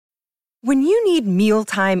When you need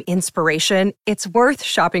mealtime inspiration, it's worth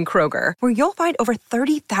shopping Kroger, where you'll find over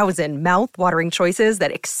 30,000 mouth-watering choices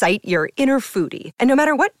that excite your inner foodie. And no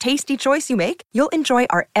matter what tasty choice you make, you'll enjoy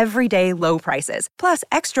our everyday low prices, plus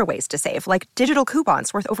extra ways to save, like digital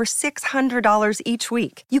coupons worth over $600 each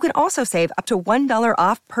week. You can also save up to $1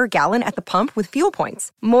 off per gallon at the pump with fuel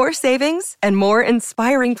points. More savings and more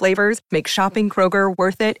inspiring flavors make shopping Kroger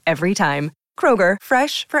worth it every time. Kroger,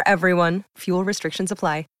 fresh for everyone. Fuel restrictions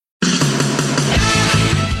apply.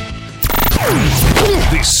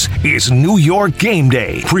 This is New York Game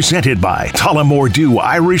Day, presented by Tullamore Dew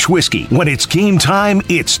Irish Whiskey. When it's game time,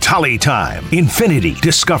 it's Tully time. Infiniti.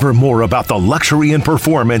 Discover more about the luxury and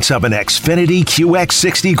performance of an Xfinity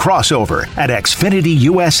QX60 crossover at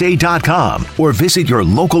XfinityUSA.com or visit your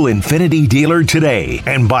local Infiniti dealer today.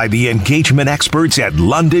 And by the engagement experts at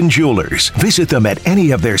London Jewelers. Visit them at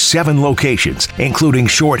any of their 7 locations, including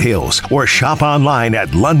Short Hills, or shop online at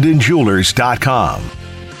LondonJewelers.com.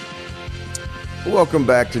 Welcome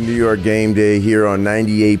back to New York Game Day here on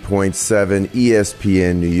 98.7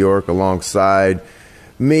 ESPN New York. Alongside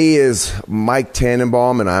me is Mike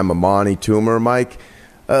Tannenbaum, and I'm Amani Toomer. Mike,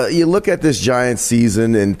 you look at this Giants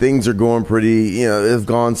season, and things are going pretty, they've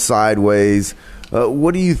gone sideways.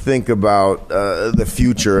 What do you think about the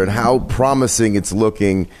future and how promising it's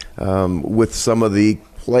looking with some of the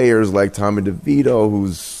players like Tommy DeVito,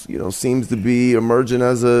 who's, seems to be emerging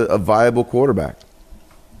as a viable quarterback?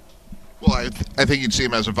 Well, I think you'd see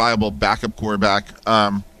him as a viable backup quarterback.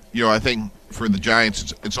 I think for the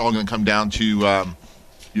Giants, it's all going to come down to,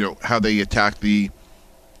 how they attack the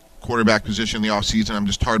quarterback position in the offseason. I'm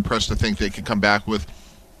just hard-pressed to think they could come back with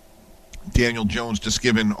Daniel Jones, just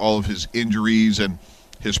given all of his injuries and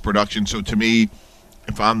his production. So to me,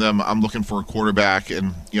 if I'm them, I'm looking for a quarterback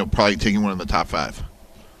and, probably taking one in the top 5.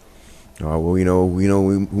 We know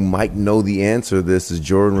who might know the answer to this is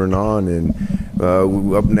Jordan Renan, and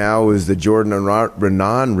up now is the Jordan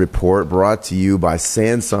Renan Report, brought to you by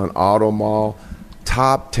Samsung Auto Mall.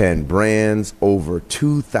 Top 10 brands, over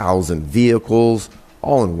 2,000 vehicles,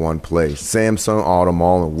 all in one place. Samsung Auto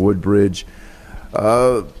Mall in Woodbridge.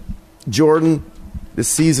 Jordan, this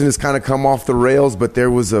season has kind of come off the rails, but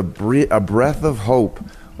there was a breath of hope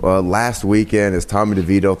last weekend as Tommy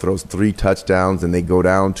DeVito throws 3 touchdowns and they go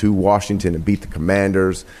down to Washington and beat the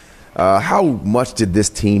Commanders. How much did this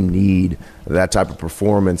team need that type of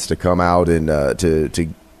performance to come out and to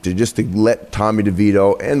let Tommy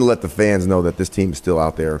DeVito and let the fans know that this team is still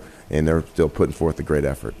out there and they're still putting forth a great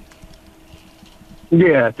effort?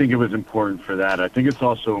 Yeah, I think it was important for that. I think it's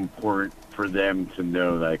also important for them to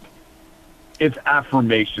know, it's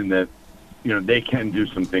affirmation that they can do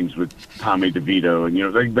some things with Tommy DeVito, and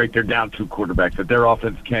they're down 2 quarterbacks, that their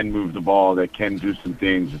offense can move the ball, that can do some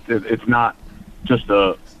things. It's not just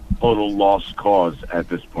a total lost cause at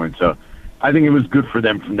this point. So I think it was good for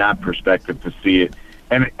them from that perspective to see it.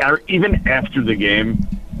 And even after the game,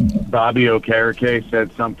 Bobby Okereke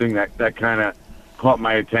said something that kind of caught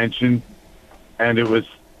my attention, and it was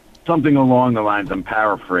something along the lines, I'm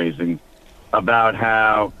paraphrasing, about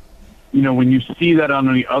how when you see that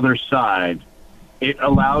on the other side, it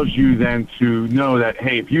allows you then to know that,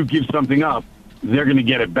 hey, if you give something up, they're going to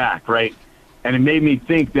get it back, right? And it made me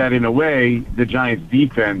think that, in a way, the Giants'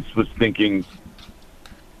 defense was thinking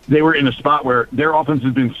they were in a spot where their offense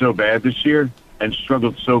has been so bad this year and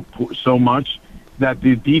struggled so much that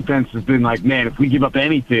the defense has been like, man, if we give up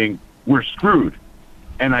anything, we're screwed.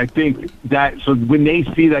 And I think that, so when they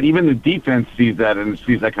see that, even the defense sees that and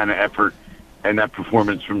sees that kind of effort and that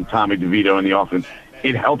performance from Tommy DeVito in the offense,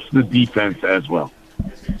 it helps the defense as well.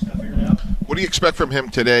 What do you expect from him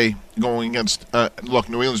today going against look,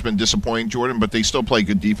 New England's been disappointing, Jordan, but they still play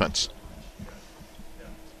good defense.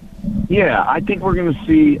 Yeah, I think we're going to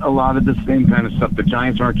see a lot of the same kind of stuff. The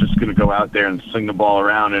Giants aren't just going to go out there and sling the ball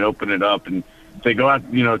around and open it up and say, go out,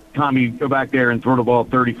 Tommy, go back there and throw the ball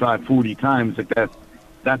 35, 40 times.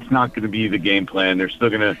 That's not going to be the game plan. They're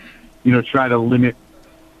still going to, try to limit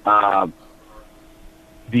I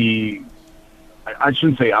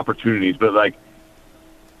shouldn't say opportunities, but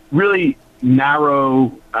really narrow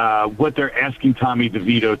what they're asking Tommy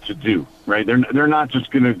DeVito to do, right? They're not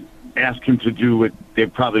just going to ask him to do what they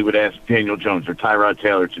probably would ask Daniel Jones or Tyrod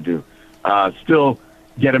Taylor to do. Still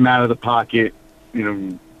get him out of the pocket,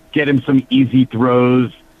 get him some easy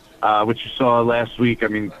throws, which you saw last week. I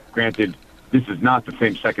mean, granted, this is not the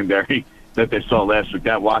same secondary that they saw last week.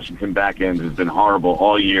 That Washington back end has been horrible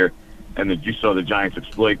all year, and you saw the Giants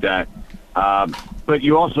exploit that. But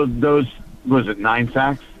you also, 9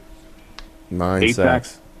 sacks? 9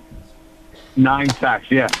 sacks. 9 sacks,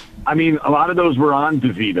 yeah. I mean, a lot of those were on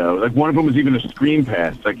DeVito. Like, one of them was even a screen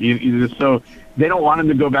pass. Like, so they don't want him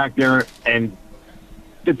to go back there and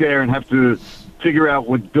sit there and have to figure out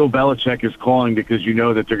what Bill Belichick is calling, because you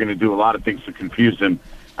know that they're going to do a lot of things to confuse him.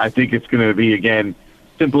 I think it's going to be, again,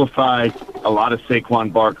 simplify a lot of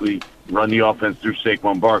Saquon Barkley, run the offense through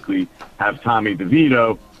Saquon Barkley, have Tommy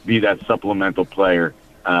DeVito be that supplemental player,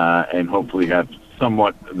 and hopefully have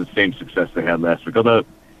somewhat the same success they had last week. Although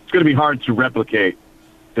it's going to be hard to replicate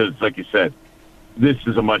because, like you said, this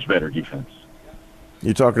is a much better defense.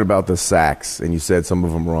 You're talking about the sacks, and you said some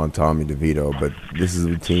of them were on Tommy DeVito, but this is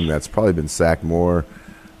a team that's probably been sacked more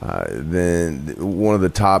than one of the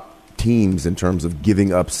top teams in terms of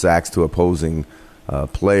giving up sacks to opposing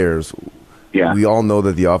players. Yeah. We all know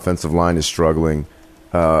that the offensive line is struggling.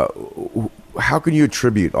 How can you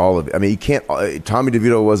attribute all of it? I mean, you can't. Tommy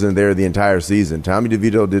DeVito wasn't there the entire season. Tommy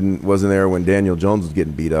DeVito wasn't there when Daniel Jones was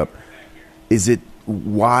getting beat up.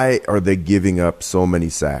 Why are they giving up so many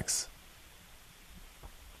sacks?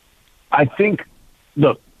 I think,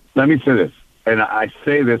 look, let me say this, and I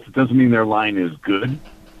say this, it doesn't mean their line is good,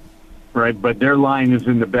 right? But their line is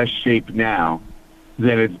in the best shape now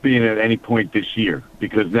than it's been at any point this year,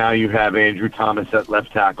 because now you have Andrew Thomas at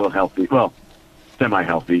left tackle, healthy, well,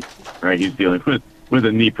 semi-healthy, right? He's dealing with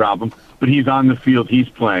a knee problem, but he's on the field, he's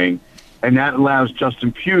playing, and that allows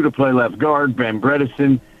Justin Pugh to play left guard. Ben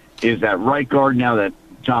Bredesen is at right guard now that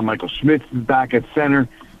John Michael Schmitz is back at center,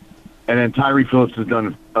 and then Tyree Phillips has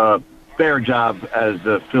done a fair job as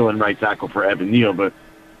a fill-in right tackle for Evan Neal, but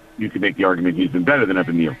you could make the argument he's been better than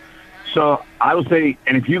Evan Neal. So I will say,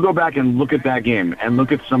 and if you go back and look at that game and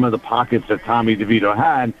look at some of the pockets that Tommy DeVito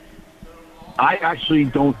had, I actually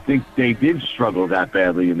don't think they did struggle that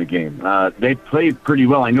badly in the game. They played pretty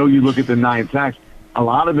well. I know you look at the 9 sacks. A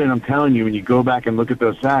lot of it, I'm telling you, when you go back and look at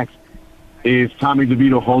those sacks, is Tommy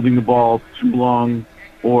DeVito holding the ball too long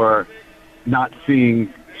or not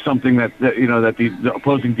seeing something that the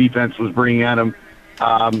opposing defense was bringing at him,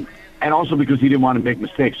 and also because he didn't want to make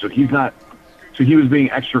mistakes. So he was being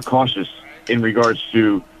extra cautious in regards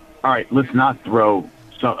to, all right, let's not throw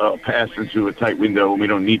a pass into a tight window when we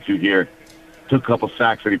don't need to here. Took a couple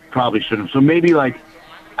sacks that he probably shouldn't have. So maybe, like,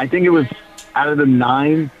 I think it was out of the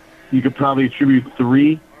 9, you could probably attribute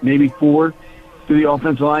 3, maybe 4 to the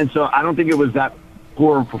offensive line. So I don't think it was that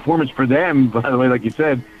poor performance for them. By the way, like you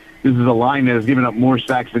said, this is a line that has given up more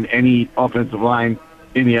sacks than any offensive line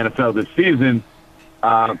in the NFL this season.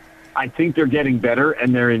 I think they're getting better,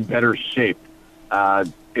 and they're in better shape.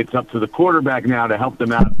 It's up to the quarterback now to help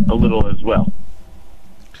them out a little as well.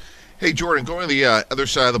 Hey, Jordan, going to the other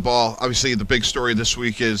side of the ball, obviously the big story this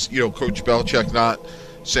week is, Coach Belichick not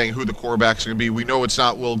saying who the quarterback's going to be. We know it's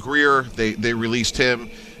not Will Grier. They released him.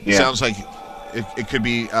 Yeah. It sounds like it could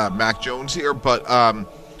be Mac Jones here, but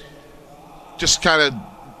just kind of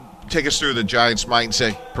take us through the Giants'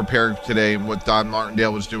 mindset prepared today and what Don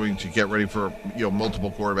Martindale was doing to get ready for multiple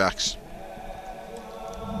quarterbacks.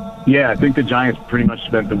 Yeah, I think the Giants pretty much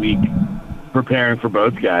spent the week preparing for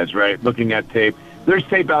both guys, right? Looking at tape. There's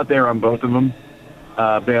tape out there on both of them,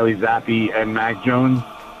 Bailey Zappi and Mac Jones.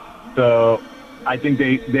 So I think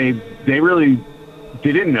they really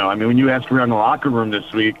didn't know. I mean, when you ask around the locker room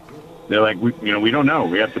this week, they're like, we don't know.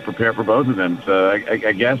 We have to prepare for both of them. So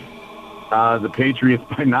I guess the Patriots,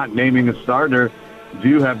 by not naming a starter,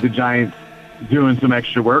 do have the Giants doing some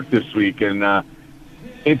extra work this week. And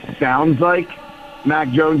it sounds like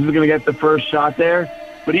Mac Jones is going to get the first shot there.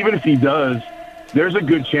 But even if he does, there's a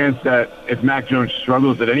good chance that if Mac Jones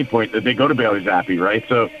struggles at any point, that they go to Bailey Zappi, right?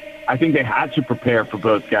 So I think they had to prepare for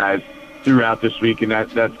both guys throughout this week, and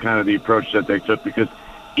that's kind of the approach that they took, because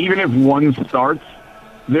even if one starts,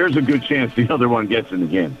 there's a good chance the other one gets in the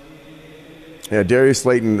game. Yeah, Darius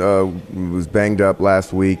Slayton was banged up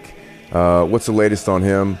last week. What's the latest on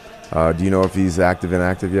him? Do you know if he's active and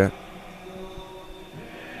inactive yet?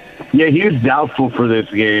 Yeah, he was doubtful for this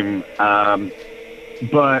game,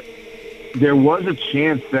 but there was a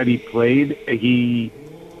chance that he played. He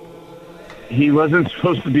wasn't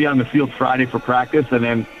supposed to be on the field Friday for practice, and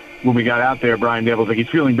then when we got out there, Brian Daboll's like, he's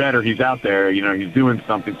feeling better, he's out there, he's doing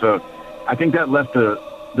something. So I think that left the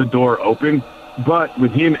door open. But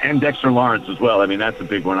with him and Dexter Lawrence as well, I mean, that's a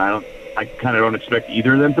big one. I kind of don't expect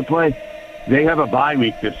either of them to play. They have a bye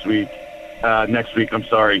week next week.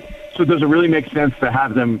 So does it really make sense to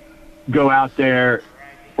have them go out there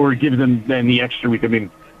or give them then the extra week? I mean,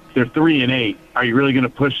 they're 3-8. Are you really going to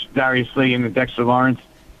push Darius Slayton and Dexter Lawrence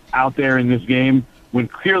out there in this game when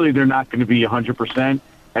clearly they're not going to be 100%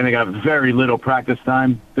 and they got very little practice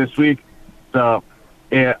time this week? So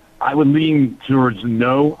I would lean towards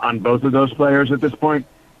no on both of those players at this point.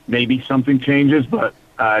 Maybe something changes, but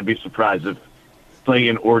I'd be surprised if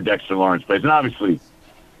Slayton or Dexter Lawrence plays. And obviously,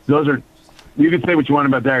 those are, you can say what you want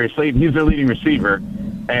about Darius Slayton. He's their leading receiver,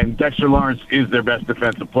 and Dexter Lawrence is their best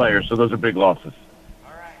defensive player, so those are big losses.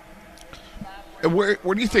 And where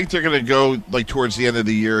do you think they're going to go, like, towards the end of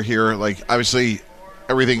the year here? Like, obviously,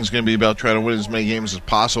 everything's going to be about trying to win as many games as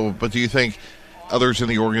possible, but do you think others in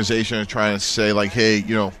the organization are trying to say, like, hey,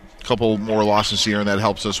 a couple more losses here, and that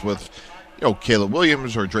helps us with, Caleb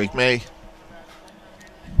Williams or Drake May?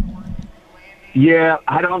 Yeah,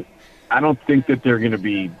 I don't think that they're going to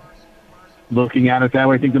be looking at it that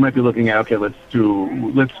way. I think they might be looking at, okay, let's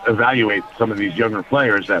evaluate some of these younger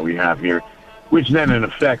players that we have here, which then in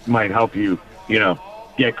effect might help you,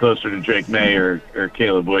 get closer to Drake May or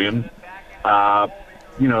Caleb Williams.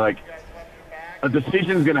 Like a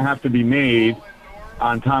decision is going to have to be made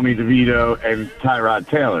on Tommy DeVito and Tyrod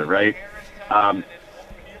Taylor, right?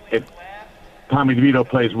 If Tommy DeVito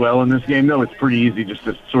plays well in this game, though, it's pretty easy just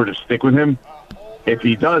to sort of stick with him. If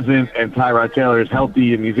he doesn't and Tyrod Taylor is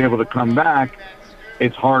healthy and he's able to come back,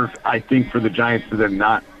 it's hard, I think, for the Giants to then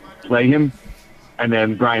not play him. And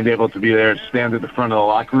then Brian Dable to be there, stand at the front of the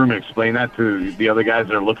locker room and explain that to the other guys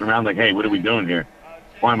that are looking around like, hey, what are we doing here?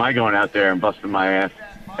 Why am I going out there and busting my ass?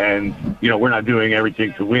 And, we're not doing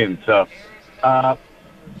everything to win. So I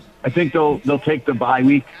think they'll take the bye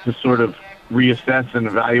week to sort of reassess and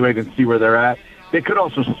evaluate and see where they're at. They could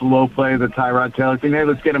also slow play the Tyrod Taylor thing. Hey,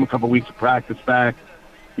 let's get him a couple weeks of practice back,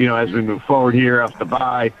 as we move forward here off the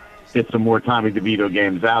bye. Get some more Tommy DeVito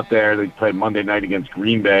games out there. They played Monday night against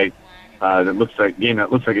Green Bay. That looks like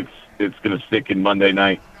it's going to stick in Monday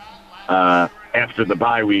night after the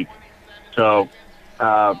bye week. So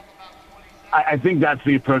I think that's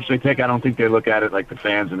the approach they take. I don't think they look at it like the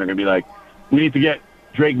fans and they're going to be like, we need to get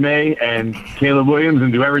Drake May and Caleb Williams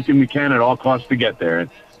and do everything we can at all costs to get there.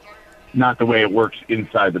 It's not the way it works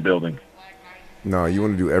inside the building. No, you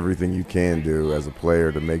want to do everything you can do as a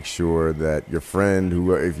player to make sure that your friend,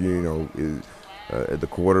 who, if is the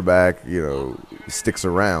quarterback, sticks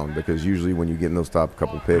around, because usually when you get in those top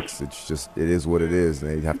couple picks, it is what it is,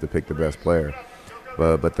 and they have to pick the best player.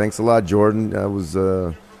 But thanks a lot, Jordan. That was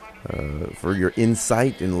for your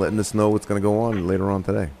insight and letting us know what's going to go on later on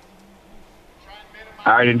today.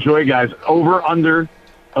 All right, enjoy, guys. Over under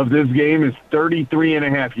of this game is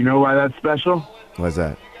 33.5. You know why that's special? Why's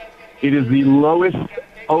that? It is the lowest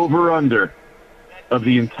over-under of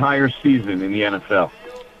the entire season in the NFL.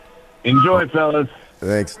 Enjoy, fellas.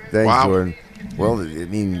 Thanks, wow. Jordan. Well,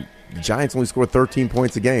 the Giants only score 13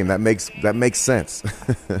 points a game. That makes sense.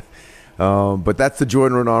 But that's the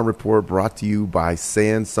Jordan Renan Report, brought to you by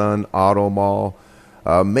Samsung Auto Mall.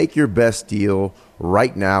 Make your best deal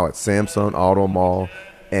right now at Samsung Auto Mall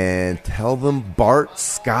and tell them Bart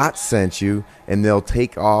Scott sent you, and they'll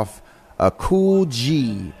take off a cool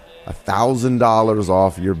G, $1,000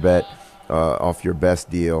 off your bet, off your best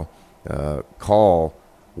deal. Call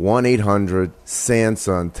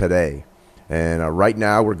 1-800-SAMSUNG today. And right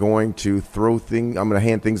now we're going to I'm going to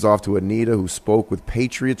hand things off to Anita, who spoke with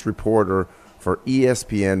Patriots reporter for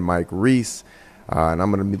ESPN, Mike Reese. And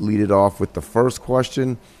I'm going to lead it off with the first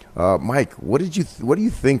question. Mike, what do you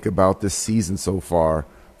think about this season so far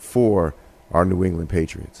for our New England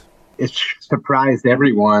Patriots? It surprised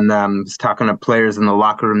everyone. I was talking to players in the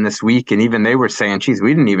locker room this week, and even they were saying, geez,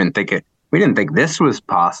 we didn't think this was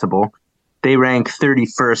possible. They rank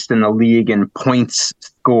 31st in the league in points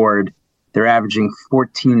scored. They're averaging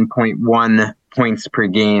 14.1 points per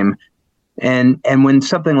game. And when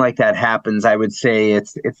something like that happens, I would say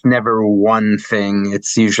it's never one thing.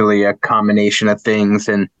 It's usually a combination of things.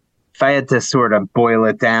 And if I had to sort of boil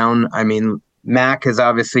it down, I mean, Mac has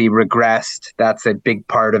obviously regressed. That's a big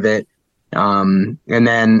part of it. And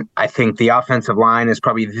then I think the offensive line is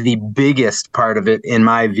probably the biggest part of it, in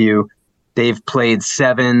my view. They've played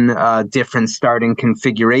 7 different starting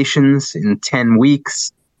configurations in 10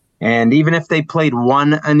 weeks. And even if they played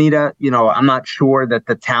one, Anita, I'm not sure that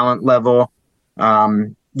the talent level,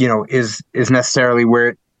 is necessarily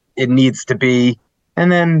where it needs to be.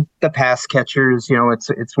 And then the pass catchers,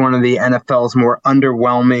 it's one of the NFL's more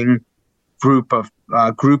underwhelming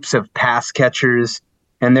groups of pass catchers.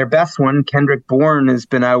 And their best one, Kendrick Bourne, has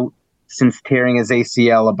been out since tearing his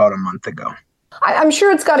ACL about a month ago. I'm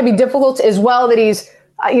sure it's got to be difficult as well that he's,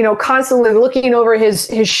 constantly looking over his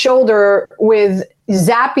shoulder with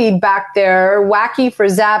Zappy back there, wacky for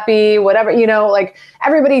Zappy, whatever, like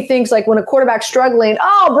everybody thinks like when a quarterback's struggling,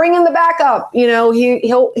 bring in the backup,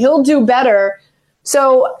 he'll do better.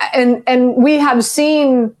 So, and we have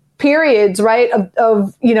seen periods, right,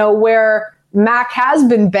 of where Mac has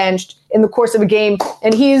been benched in the course of a game,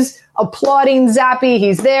 and he's applauding Zappe.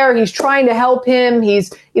 He's there. He's trying to help him.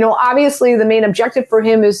 He's, obviously the main objective for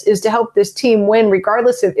him is to help this team win,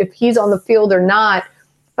 regardless if he's on the field or not.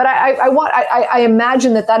 But I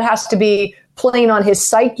imagine that has to be playing on his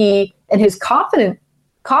psyche and his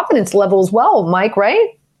confidence level as well, Mike, right?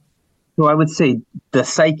 Well, I would say the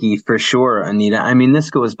psyche for sure, Anita. I mean, this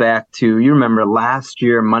goes back to, you remember last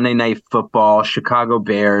year, Monday Night Football, Chicago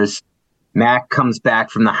Bears. Mac comes back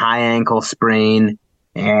from the high ankle sprain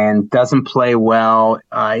and doesn't play well,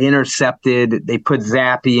 intercepted. They put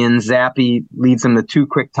Zappe in. Zappe leads them to 2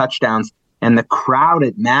 quick touchdowns. And the crowd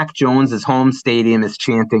at Mac Jones's home stadium is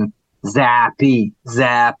chanting, Zappe,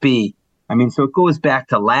 Zappe. I mean, so it goes back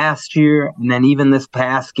to last year. And then even this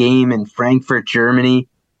past game in Frankfurt, Germany,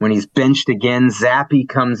 when he's benched again, Zappe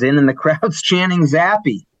comes in and the crowd's chanting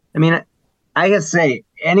Zappe. I mean, I gotta say,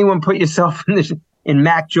 anyone put yourself in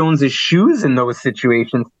Mac Jones's shoes in those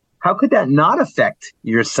situations, how could that not affect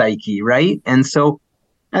your psyche, right? And so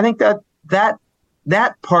I think that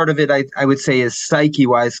part of it, I would say, is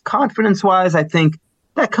psyche-wise. Confidence-wise, I think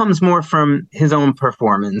that comes more from his own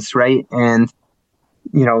performance, right? And,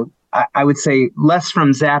 I would say less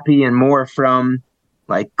from Zappe and more from,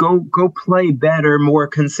 like, go play better, more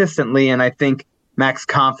consistently. And I think Mac's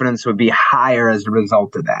confidence would be higher as a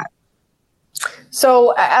result of that.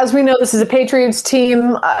 So, as we know, this is a Patriots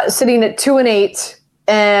team sitting at 2-8,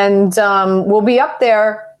 and we'll be up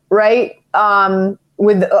there, right,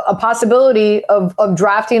 with a possibility of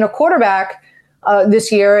drafting a quarterback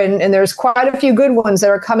this year. And there's quite a few good ones that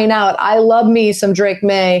are coming out. I love me some Drake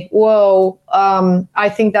May. Whoa. I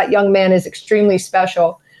think that young man is extremely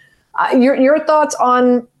special. Your thoughts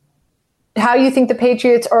on how you think the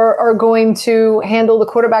Patriots are going to handle the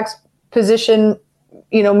quarterback's position,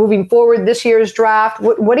 moving forward this year's draft?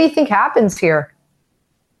 What do you think happens here?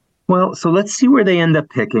 Well, so let's see where they end up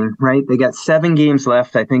picking, right? They got 7 games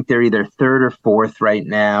left. I think they're either 3rd or 4th right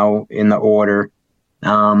now in the order.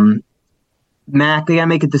 Mac, they got to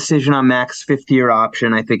make a decision on Mac's 5th-year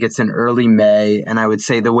option. I think it's in early May. And I would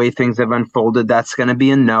say the way things have unfolded, that's going to be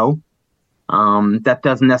a no. That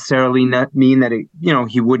doesn't necessarily mean that,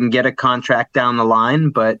 he wouldn't get a contract down the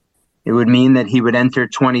line, but it would mean that he would enter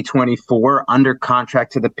 2024 under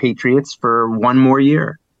contract to the Patriots for 1 more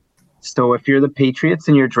year. So if you're the Patriots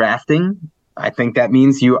and you're drafting, I think that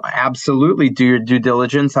means you absolutely do your due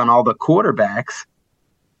diligence on all the quarterbacks.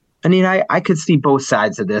 I mean, I could see both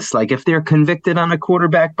sides of this. Like, if they're convicted on a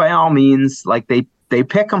quarterback, by all means, like, they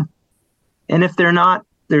pick them. And if they're not,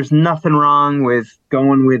 there's nothing wrong with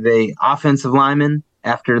going with a offensive lineman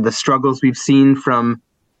after the struggles we've seen from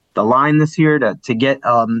the line this year to get,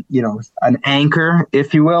 an anchor,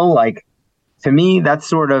 if you will. Like, to me, that's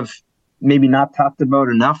sort of maybe not talked about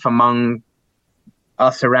enough among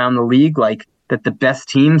us around the league, like that the best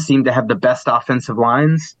teams seem to have the best offensive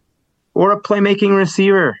lines or a playmaking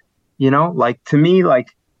receiver, like, to me, like,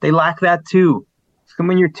 they lack that too. So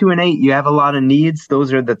when you're 2-8, you have a lot of needs.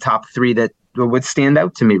 Those are the top 3 that would stand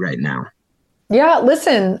out to me right now. Yeah,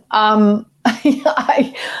 listen,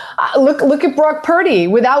 look at Brock Purdy.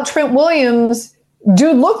 Without Trent Williams,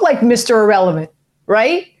 dude looked like Mr. Irrelevant,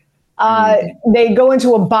 right? They go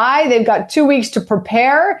into a bye. They've got 2 weeks to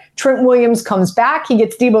prepare. Trent Williams comes back. He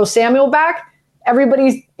gets Deebo Samuel back.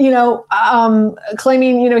 Everybody's,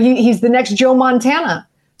 claiming, he's the next Joe Montana.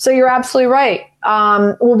 So you're absolutely right.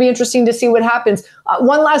 It will be interesting to see what happens.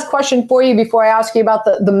 One last question for you before I ask you about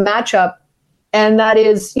the matchup. And that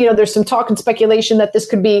is, there's some talk and speculation that this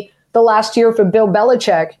could be the last year for Bill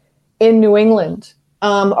Belichick in New England.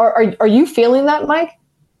 Are you feeling that, Mike?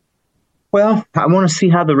 Well, I want to see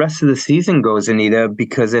how the rest of the season goes, Anita,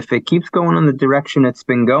 because if it keeps going in the direction it's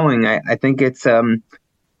been going, I think it's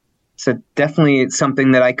definitely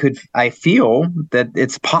something that I feel that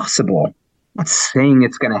it's possible. I'm not saying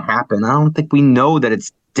it's going to happen. I don't think we know that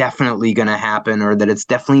it's definitely going to happen or that it's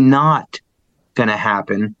definitely not going to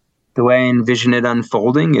happen. The way I envision it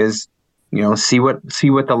unfolding is, see what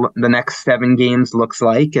the next 7 games looks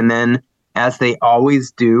like. And then, as they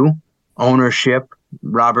always do, ownership,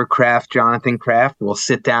 Robert Kraft, Jonathan Kraft, will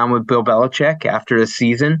sit down with Bill Belichick after a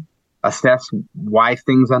season, assess why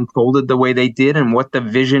things unfolded the way they did and what the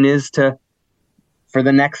vision is for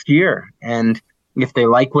the next year. And if they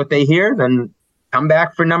like what they hear, then come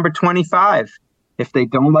back for number 25. If they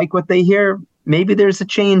don't like what they hear, maybe there's a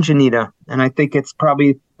change, Anita. And I think that's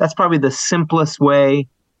probably the simplest way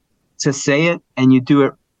to say it. And you do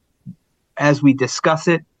it as we discuss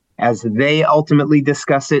it, as they ultimately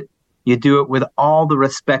discuss it. You do it with all the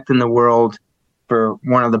respect in the world for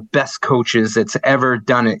one of the best coaches that's ever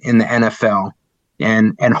done it in the NFL.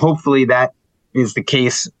 And hopefully that is the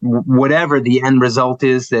case, whatever the end result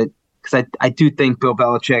is, that because I do think Bill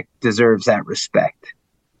Belichick deserves that respect.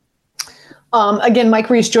 Again, Mike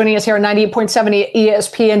Reese joining us here on 98.7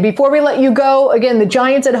 ESPN. Before we let you go, again, the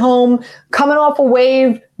Giants at home, coming off a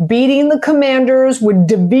wave, beating the Commanders with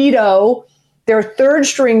DeVito, their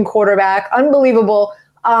third-string quarterback. Unbelievable.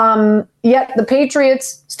 Yet the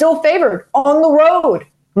Patriots still favored on the road,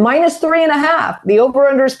 -3.5. The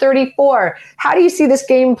over-under is 34. How do you see this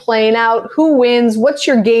game playing out? Who wins? What's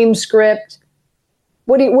your game script?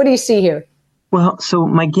 What do you see here? Well, so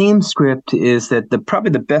my game script is that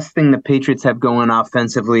probably the best thing the Patriots have going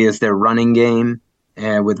offensively is their running game,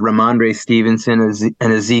 with Ramondre Stevenson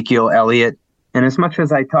and Ezekiel Elliott. And as much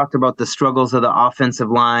as I talked about the struggles of the offensive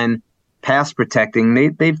line, pass protecting,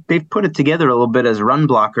 they've put it together a little bit as run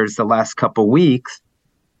blockers the last couple weeks.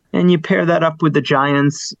 And you pair that up with the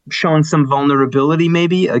Giants showing some vulnerability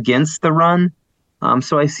maybe against the run.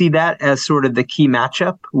 So I see that as sort of the key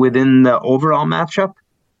matchup within the overall matchup.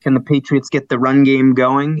 Can the Patriots get the run game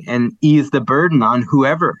going and ease the burden on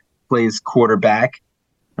whoever plays quarterback?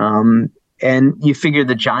 And you figure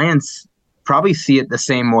the Giants probably see it the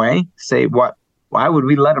same way. Say, why would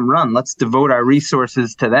we let them run? Let's devote our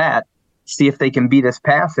resources to that. See if they can beat us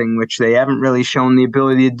passing, which they haven't really shown the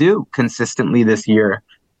ability to do consistently this year.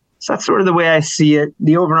 So that's sort of the way I see it.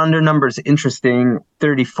 The over-under number is interesting,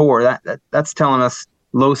 34. That's telling us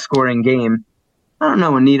low-scoring game. I don't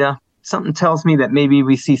know, Anita. Something tells me that maybe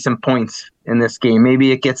we see some points in this game.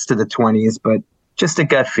 Maybe it gets to the 20s, but just a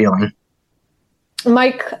gut feeling.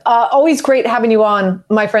 Mike, always great having you on,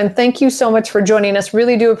 my friend. Thank you so much for joining us.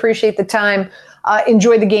 Really do appreciate the time.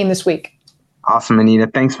 Enjoy the game this week. Awesome, Anita.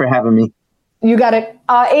 Thanks for having me. You got it.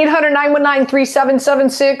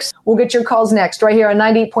 800-919-3776. We'll get your calls next right here on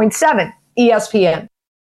 98.7 ESPN.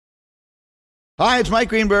 Hi, it's Mike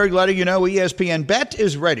Greenberg letting you know ESPN Bet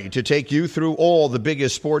is ready to take you through all the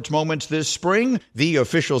biggest sports moments this spring. The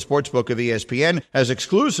official sportsbook of ESPN has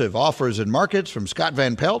exclusive offers and markets from Scott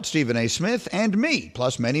Van Pelt, Stephen A. Smith, and me,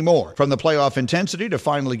 plus many more. From the playoff intensity to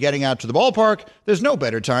finally getting out to the ballpark, there's no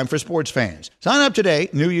better time for sports fans. Sign up today.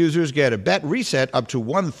 New users get a bet reset up to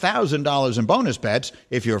 $1,000 in bonus bets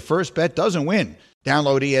if your first bet doesn't win.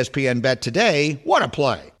 Download ESPN Bet today. What a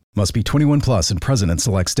play. Must be 21 plus and present in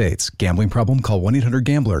select states. Gambling problem? Call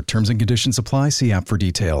 1-800-GAMBLER. Terms and conditions apply. See app for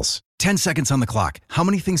details. 10 seconds on the clock. How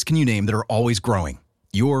many things can you name that are always growing?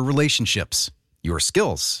 Your relationships, your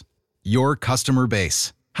skills, your customer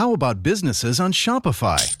base. How about businesses on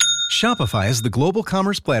Shopify? Shopify is the global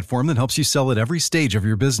commerce platform that helps you sell at every stage of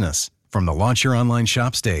your business. From the launch your online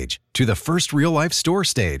shop stage to the first real-life store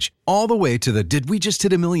stage, all the way to the did we just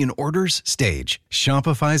hit a million orders stage.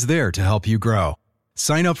 Shopify's there to help you grow.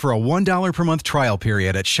 Sign up for a $1 per month trial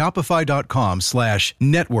period at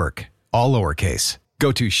shopify.com/network, all lowercase.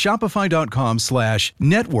 Go to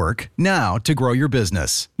shopify.com/network now to grow your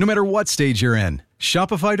business, no matter what stage you're in.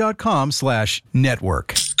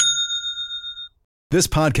 Shopify.com/network. This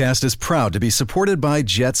podcast is proud to be supported by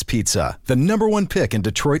Jets Pizza, the #1 pick in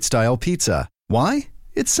Detroit-style pizza. Why?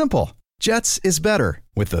 It's simple. Jets is better.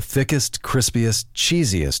 With the thickest, crispiest,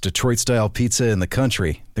 cheesiest Detroit-style pizza in the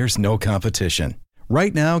country, there's no competition.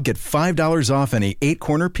 Right now, get $5 off any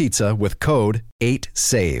 8-corner pizza with code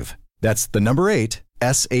 8SAVE. That's the number 8,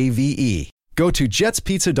 SAVE. Go to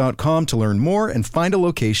jetspizza.com to learn more and find a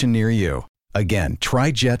location near you. Again,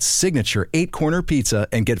 try Jet's signature 8-corner pizza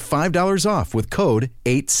and get $5 off with code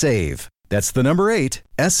 8SAVE. That's the number 8,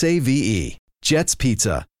 SAVE. Jet's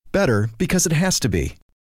Pizza. Better because it has to be.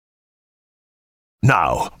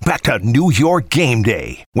 Now, back to New York Game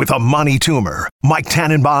Day with Amani Toomer, Mike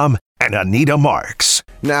Tannenbaum, and Anita Marks.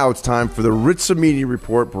 Now it's time for the Rich Samini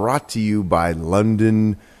Report, brought to you by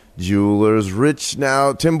London Jewelers. Rich,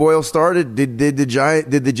 now Tim Boyle started. Did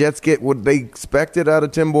the Jets get what they expected out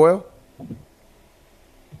of Tim Boyle?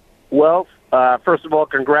 Well, first of all,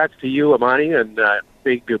 congrats to you, Amani, and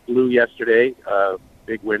Big Blue yesterday.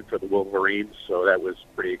 Big win for the Wolverines, so that was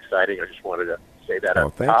pretty exciting. I just wanted to say that. Oh,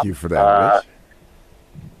 thank you for that, Rich.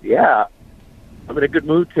 Yeah, I'm in a good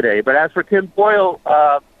mood today. But as for Tim Boyle,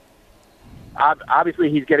 obviously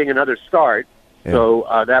he's getting another start, so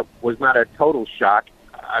that was not a total shock.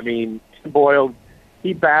 I mean, Tim Boyle,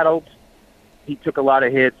 he battled. He took a lot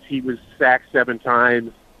of hits. He was sacked 7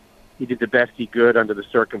 times. He did the best he could under the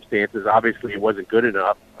circumstances. Obviously, it wasn't good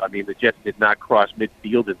enough. I mean, the Jets did not cross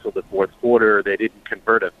midfield until the fourth quarter. They didn't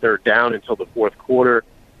convert a third down until the fourth quarter.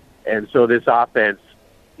 And so this offense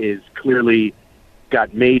is clearly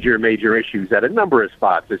got major, major issues at a number of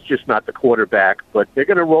spots. It's just not the quarterback. But they're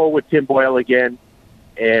going to roll with Tim Boyle again.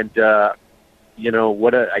 And, I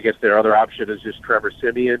guess their other option is just Trevor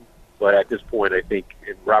Siemian. But at this point, I think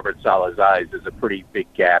in Robert Saleh's eyes, there's a pretty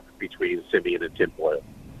big gap between Simeon and Tim Boyle.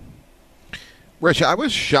 Rich, I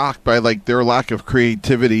was shocked by their lack of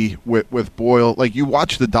creativity with Boyle. You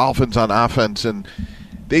watch the Dolphins on offense, and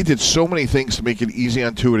they did so many things to make it easy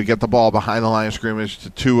on Tua to get the ball behind the line of scrimmage to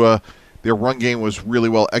Tua. Their run game was really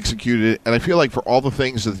well executed, and I feel like for all the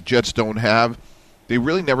things that the Jets don't have, they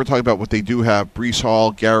really never talk about what they do have. Breece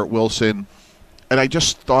Hall, Garrett Wilson, and I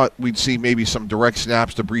just thought we'd see maybe some direct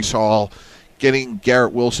snaps to Breece Hall, getting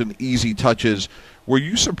Garrett Wilson easy touches. Were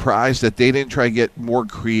you surprised that they didn't try to get more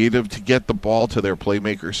creative to get the ball to their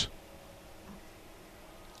playmakers?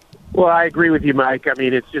 Well, I agree with you, Mike. I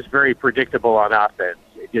mean, it's just very predictable on offense.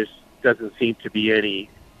 It just doesn't seem to be any,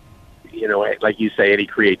 like you say, any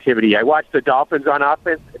creativity. I watch the Dolphins on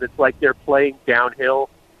offense, and it's like they're playing downhill.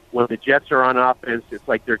 When the Jets are on offense, it's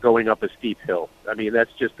like they're going up a steep hill. I mean,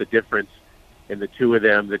 that's just the difference in the two of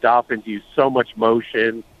them. The Dolphins use so much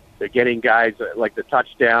motion. They're getting guys like the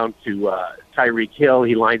touchdown to Tyreek Hill.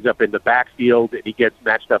 He lines up in the backfield, and he gets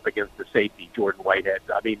matched up against the safety, Jordan Whitehead.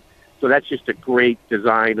 I mean, so that's just a great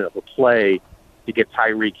design of a play to get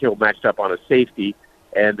Tyreek Hill matched up on a safety.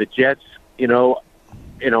 And the Jets,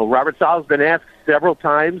 Robert Saleh's been asked several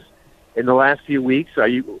times in the last few weeks, are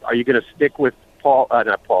you going to stick with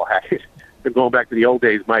not Paul Hackett, been going back to the old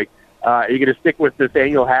days, Mike. Are you going to stick with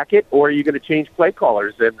Nathaniel Hackett, or are you going to change play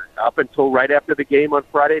callers? And up until right after the game on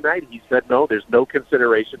Friday night, he said, no, there's no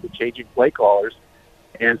consideration to changing play callers.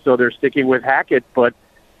 And so they're sticking with Hackett. But,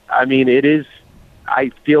 I mean, I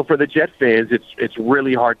feel for the Jet fans, it's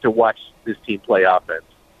really hard to watch this team play offense.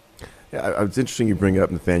 Yeah, it's interesting you bring up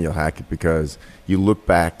Nathaniel Hackett because you look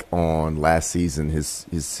back on last season,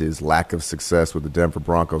 his lack of success with the Denver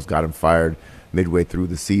Broncos got him fired midway through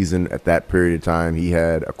the season. At that period of time, he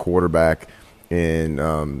had a quarterback in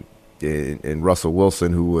Russell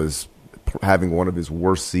Wilson who was having one of his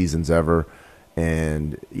worst seasons ever,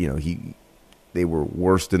 and they were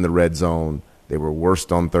worst in the red zone, they were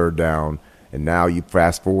worst on third down, and now you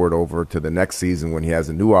fast forward over to the next season when he has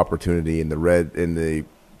a new opportunity, and the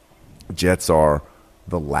Jets are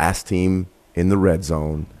the last team in the red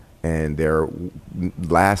zone, and they're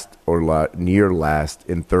last or near last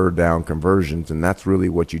in third down conversions, and that's really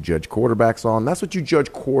what you judge quarterbacks on. That's what you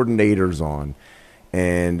judge coordinators on.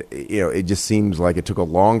 And, it just seems like it took a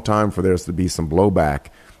long time for there to be some blowback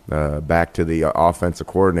back to the offensive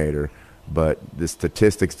coordinator. But the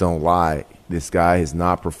statistics don't lie. This guy has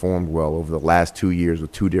not performed well over the last 2 years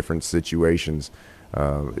with two different situations,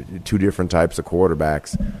 two different types of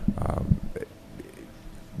quarterbacks.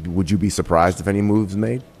 Would you be surprised if any moves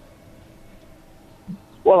made?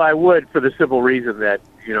 Well, I would, for the simple reason that,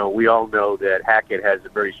 we all know that Hackett has a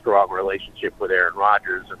very strong relationship with Aaron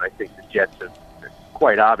Rodgers, and I think the Jets have,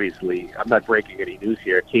 quite obviously, I'm not breaking any news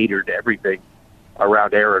here, catered everything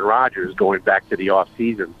around Aaron Rodgers going back to the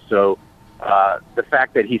offseason. So the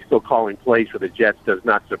fact that he's still calling plays for the Jets does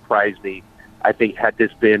not surprise me. I think had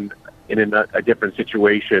this been in a different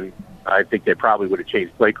situation, I think they probably would have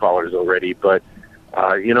changed play callers already. But,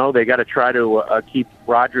 they got to try to keep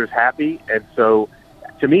Rodgers happy, and so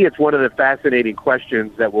to me, it's one of the fascinating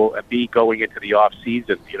questions that will be going into the off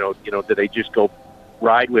season. Do they just go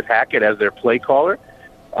ride with Hackett as their play caller,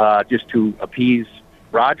 just to appease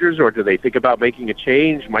Rodgers, or do they think about making a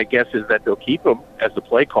change? My guess is that they'll keep him as the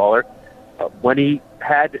play caller. When he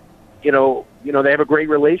had, they have a great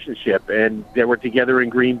relationship, and they were together in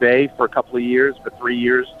Green Bay for a couple of years, for 3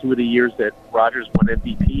 years, 2 of the years that Rodgers won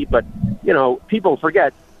MVP. But people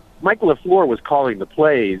forget. Mike LaFleur was calling the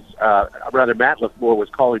plays, Matt LaFleur was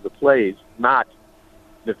calling the plays, not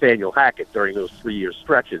Nathaniel Hackett during those 3-year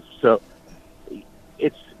stretches. So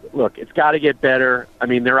it's got to get better. I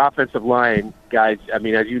mean, their offensive line, guys, as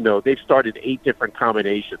you know, they've started 8 different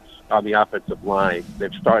combinations on the offensive line.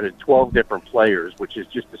 They've started 12 different players, which is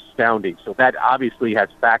just astounding. So that obviously has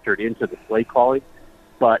factored into the play calling,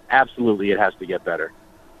 but absolutely it has to get better.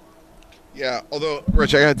 Yeah, although,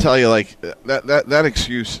 Rich, I got to tell you, that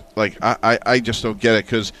excuse, I just don't get it,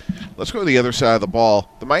 because let's go to the other side of the ball.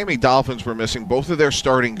 The Miami Dolphins were missing both of their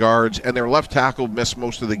starting guards, and their left tackle missed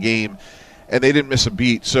most of the game, and they didn't miss a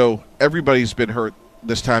beat. So everybody's been hurt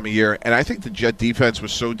this time of year, and I think the Jet defense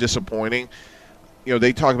was so disappointing.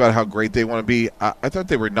 They talk about how great they want to be. I thought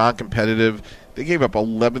they were non-competitive. They gave up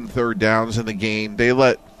 11 third downs in the game. They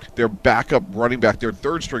let their backup running back, their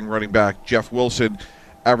third-string running back, Jeff Wilson,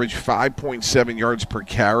 average 5.7 yards per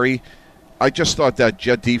carry. I just thought that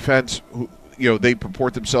Jet defense, they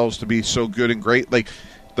purport themselves to be so good and great.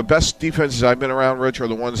 The best defenses I've been around, Rich, are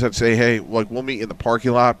the ones that say, hey, we'll meet in the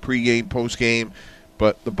parking lot, pregame, postgame,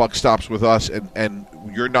 but the buck stops with us, and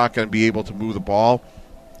you're not going to be able to move the ball.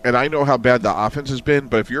 and I know how bad the offense has been,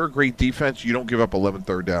 but if you're a great defense, you don't give up 11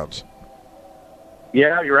 third downs.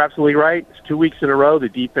 Yeah, you're absolutely right. It's 2 weeks in a row the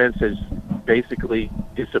defense has basically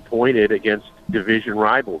disappointed against division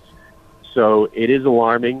rivals. So it is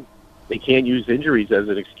alarming. They can't use injuries as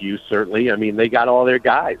an excuse, certainly. I mean, they got all their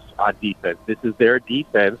guys on defense. This is their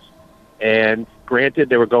defense. And granted,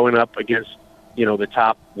 they were going up against, the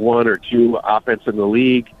top 1 or 2 offense in the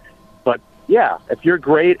league. But, yeah, if you're a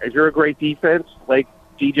great defense, like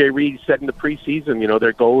DJ Reed said in the preseason,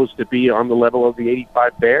 their goal is to be on the level of the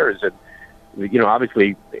 85 Bears. And,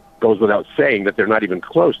 obviously it goes without saying that they're not even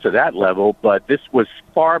close to that level, but this was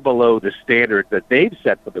far below the standard that they've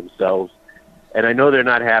set for themselves. And I know they're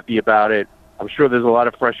not happy about it. I'm sure there's a lot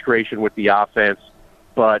of frustration with the offense,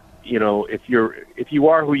 but if you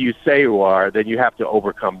are who you say you are, then you have to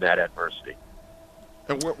overcome that adversity.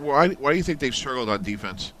 And why do you think they've struggled on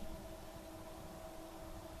defense?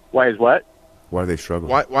 Why is what? Why do they struggle?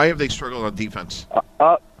 Why have they struggled on defense?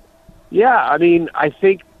 Yeah, I mean, I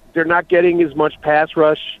think they're not getting as much pass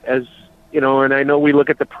rush as, and I know we look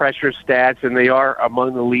at the pressure stats, and they are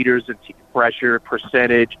among the leaders in pressure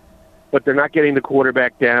percentage, but they're not getting the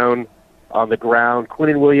quarterback down on the ground.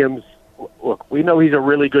 Quinnen Williams, look, we know he's a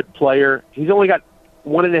really good player. He's only got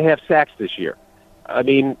 1.5 sacks this year. I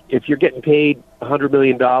mean, if you're getting paid $100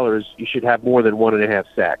 million, you should have more than 1.5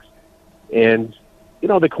 sacks. And,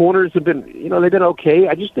 the corners have been, they've been okay.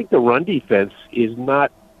 I just think the run defense is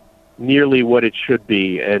not nearly what it should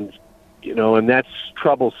be. And, and that's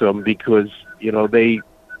troublesome because, they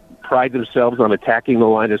pride themselves on attacking the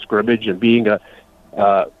line of scrimmage and being a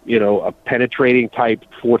penetrating type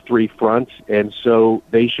 4-3 front. And so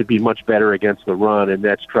they should be much better against the run, and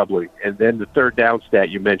that's troubling. And then the third down stat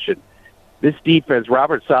you mentioned, this defense,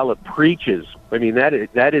 Robert Saleh preaches. I mean, that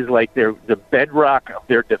is like the bedrock of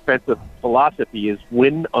their defensive philosophy is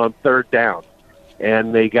win on third down.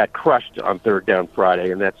 And they got crushed on third down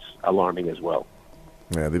Friday, and that's alarming as well.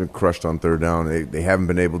 Yeah, they've been crushed on third down. They haven't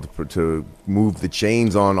been able to move the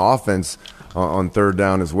chains on offense on third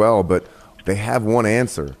down as well. But they have one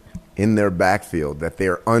answer in their backfield that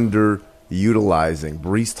they're underutilizing.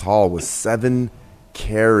 Breece Hall with 7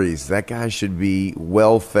 carries. That guy should be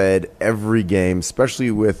well-fed every game,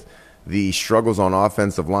 especially with the struggles on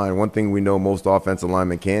offensive line. One thing we know most offensive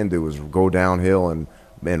linemen can do is go downhill and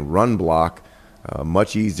run block.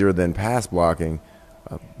 Much easier than pass blocking.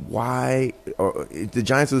 Why the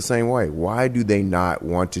Giants are the same way. Why do they not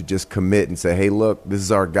want to just commit and say, hey, look, this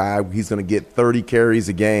is our guy. He's going to get 30 carries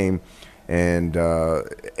a game, and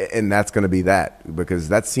that's going to be that? Because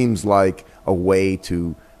that seems like a way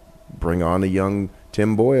to bring on a young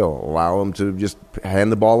Tim Boyle, allow him to just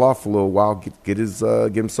hand the ball off a little while, get himself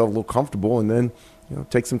a little comfortable, and then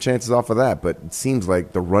take some chances off of that. But it seems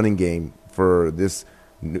like the running game for this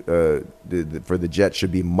for the Jets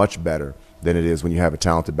should be much better than it is when you have a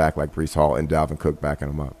talented back like Breece Hall and Dalvin Cook backing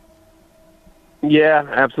them up. Yeah,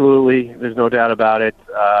 absolutely. There's no doubt about it.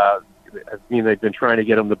 I mean, they've been trying to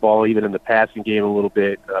get him the ball even in the passing game a little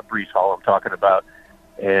bit. Breece Hall, I'm talking about,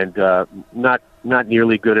 and not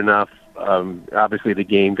nearly good enough. Obviously, the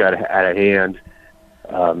game got out of hand.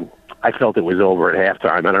 I felt it was over at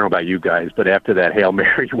halftime. I don't know about you guys, but after that Hail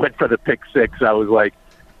Mary went for the pick six, I was like,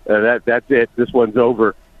 that's it. This one's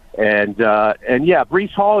over. And yeah,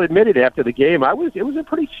 Breece Hall admitted after the game, it was a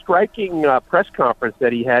pretty striking press conference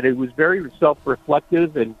that he had. It was very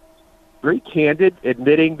self-reflective and very candid,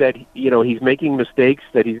 admitting that he's making mistakes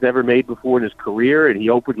that he's never made before in his career, and he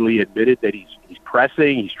openly admitted that he's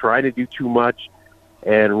pressing, he's trying to do too much.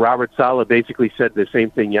 And Robert Saleh basically said the same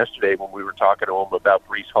thing yesterday when we were talking to him about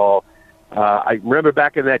Breece Hall. I remember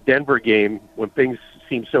back in that Denver game when things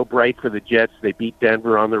seemed so bright for the Jets. They beat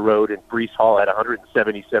Denver on the road, and Breece Hall had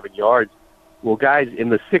 177 yards. Well, guys, in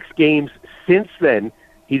the 6 games since then,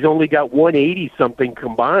 he's only got 180-something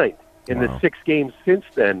combined in the 6 games since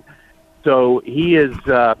then. So he is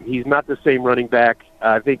he's not the same running back.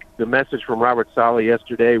 I think the message from Robert Saleh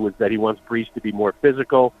yesterday was that he wants Breece to be more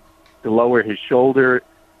physical, to lower his shoulder,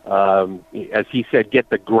 as he said, get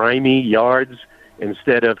the grimy yards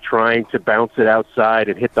instead of trying to bounce it outside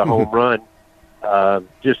and hit the home run.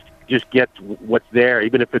 Just get what's there,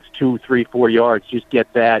 even if it's 2, 3, 4 yards. Just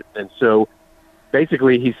get that. And so,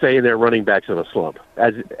 basically, he's saying their running backs in a slump,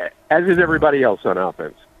 as is everybody else on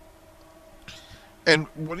offense. And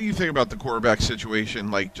what do you think about the quarterback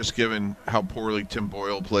situation? Like, just given how poorly Tim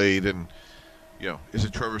Boyle played, and is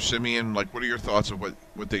it Trevor Siemian? Like, what are your thoughts of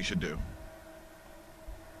what they should do?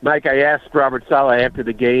 Mike, I asked Robert Saleh after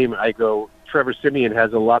the game. I go, Trevor Siemian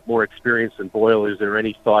has a lot more experience than Boyle. Is there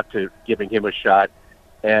any thought to giving him a shot?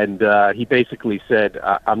 And he basically said,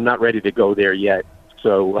 I'm not ready to go there yet.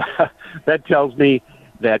 So that tells me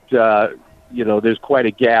that there's quite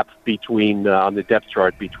a gap between on the depth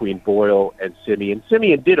chart between Boyle and Simeon.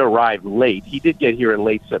 Simeon did arrive late. He did get here in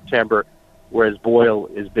late September, whereas Boyle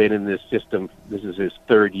has been in this system. This is his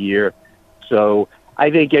third year. So I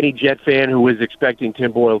think any Jet fan who was expecting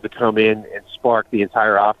Tim Boyle to come in and spark the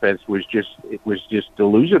entire offense was just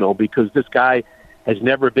delusional, because this guy has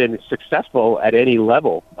never been successful at any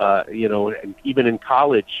level. And even in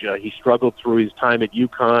college, he struggled through his time at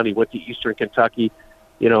UConn. He went to Eastern Kentucky,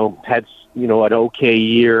 had an okay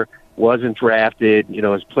year, wasn't drafted,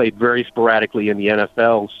 has played very sporadically in the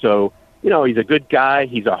NFL. So, he's a good guy.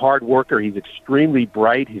 He's a hard worker. He's extremely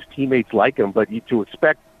bright. His teammates like him. But to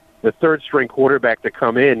expect the third-string quarterback to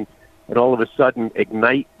come in and all of a sudden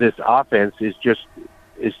ignite this offense is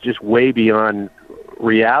just way beyond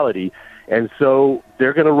reality. And so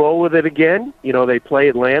they're going to roll with it again. They play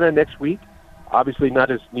Atlanta next week. Obviously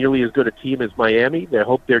not as nearly as good a team as Miami. They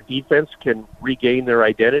hope their defense can regain their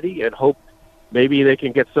identity and hope maybe they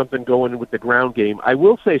can get something going with the ground game. I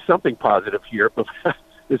will say something positive here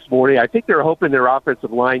this morning. I think they're hoping their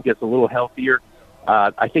offensive line gets a little healthier.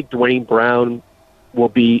 I think Dwayne Brown will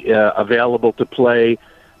be available to play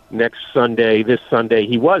this Sunday.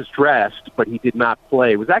 He was dressed, but he did not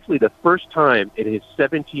play. It was actually the first time in his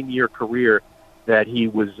 17-year career that he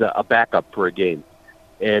was a backup for a game.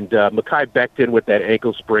 And Mekhi Becton with that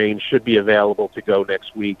ankle sprain should be available to go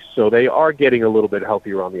next week. So they are getting a little bit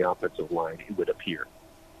healthier on the offensive line, it would appear.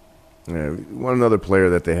 Yeah, one other player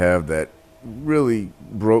that they have that really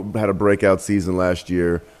had a breakout season last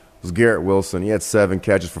year was Garrett Wilson. He had 7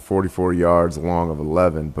 catches for 44 yards, along of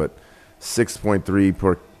 11, but 6.3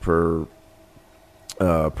 per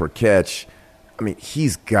catch. I mean,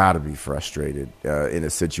 he's got to be frustrated in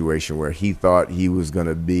a situation where he thought this was going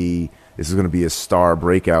to be a star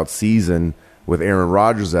breakout season with Aaron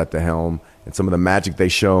Rodgers at the helm and some of the magic they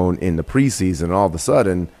shown in the preseason. And all of a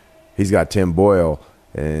sudden, he's got Tim Boyle,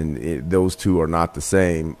 and those two are not the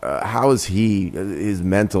same. How is his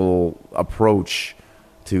mental approach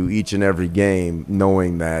to each and every game,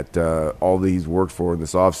 knowing that all that he's worked for in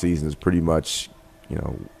this offseason is pretty much,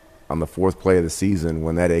 on the 4th play of the season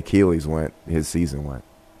when that Achilles went, his season went?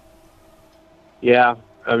 Yeah,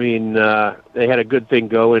 I mean, they had a good thing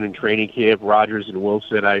going in training camp, Rodgers and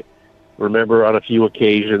Wilson. I remember on a few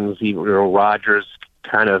occasions, Rodgers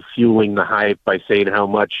kind of fueling the hype by saying how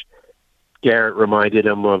much Garrett reminded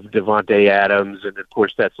him of Devontae Adams, and of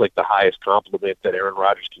course that's like the highest compliment that Aaron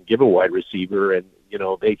Rodgers can give a wide receiver. And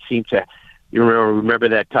they seem to, remember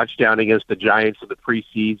that touchdown against the Giants in the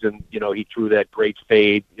preseason. He threw that great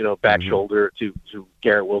fade, back shoulder to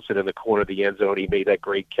Garrett Wilson in the corner of the end zone. He made that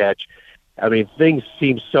great catch. I mean, things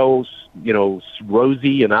seem so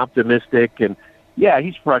rosy and optimistic, and yeah,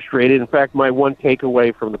 he's frustrated. In fact, my one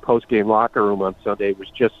takeaway from the post-game locker room on Sunday was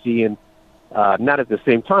just seeing, not at the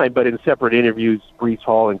same time, but in separate interviews, Breece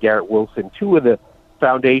Hall and Garrett Wilson, two of the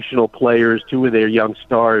foundational players, two of their young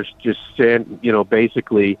stars, just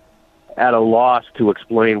basically at a loss to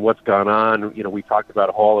explain what's gone on. We talked about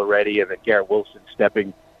Hall already, and then Garrett Wilson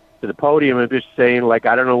stepping to the podium and just saying, I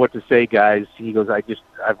don't know what to say, guys. He goes,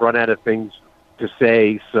 I've run out of things to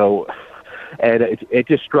say. So, and it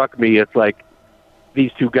just struck me. It's like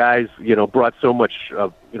these two guys, brought so much,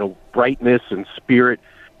 brightness and spirit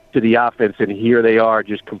to the offense, and here they are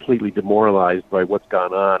just completely demoralized by what's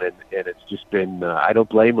gone on, and it's just been, I don't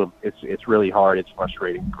blame them. It's really hard. It's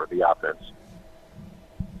frustrating for the offense.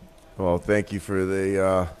 Well, thank you for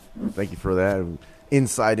that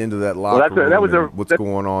insight into that locker room. What's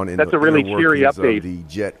going on in the really cheery update of the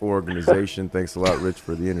Jet organization. Thanks a lot, Rich,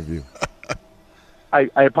 for the interview. I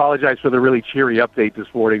apologize for the really cheery update this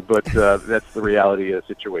morning, but that's the reality of the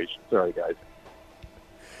situation. Sorry, guys.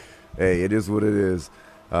 Hey, it is what it is.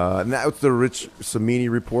 Now it's the Rich Cimini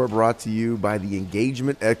Report, brought to you by the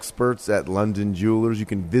engagement experts at London Jewelers. You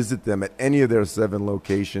can visit them at any of their 7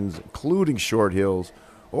 locations, including Short Hills,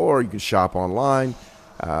 or you can shop online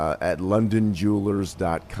at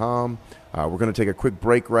londonjewelers.com. We're going to take a quick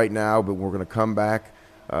break right now, but we're going to come back.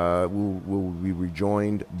 We'll be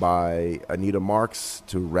rejoined by Anita Marks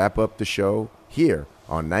to wrap up the show here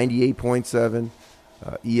on 98.7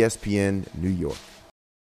 ESPN New York.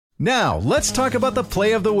 Now, let's talk about the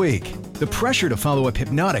play of the week. The pressure to follow up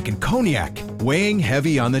Hypnotic and Cognac, weighing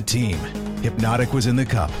heavy on the team. Hypnotic was in the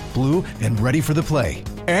cup, blue, and ready for the play.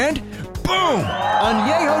 And boom!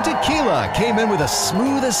 Añejo Tequila came in with a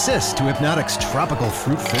smooth assist to Hypnotic's tropical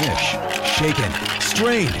fruit finish. Shaken,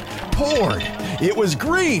 strained, poured. It was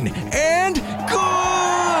green and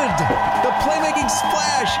good! The playmaking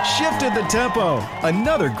splash shifted the tempo.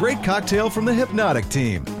 Another great cocktail from the Hypnotic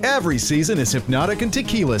team. Every season is Hypnotic and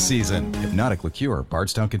Tequila season. Hypnotic Liqueur,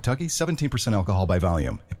 Bardstown, Kentucky, 17% alcohol by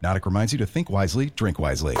volume. Hypnotic reminds you to think wisely, drink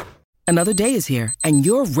wisely. Another day is here, and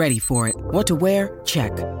you're ready for it. What to wear?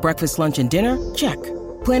 Check. Breakfast, lunch, and dinner? Check.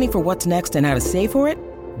 Planning for what's next and how to save for it?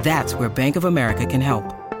 That's where Bank of America can help.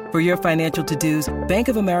 For your financial to-dos, Bank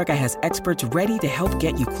of America has experts ready to help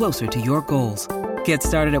get you closer to your goals. Get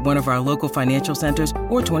started at one of our local financial centers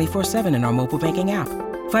or 24/7 in our mobile banking app.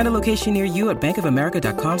 Find a location near you at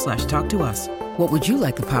bankofamerica.com/talktous. What would you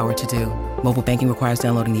like the power to do? Mobile banking requires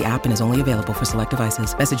downloading the app and is only available for select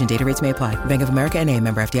devices. Message and data rates may apply. Bank of America N.A.,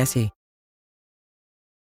 member FDIC.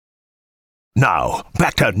 Now,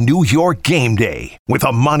 back to New York Game Day with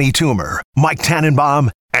Amani Toomer, Mike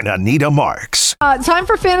Tannenbaum, and Anita Marks. Time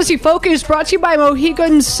for Fantasy Focus, brought to you by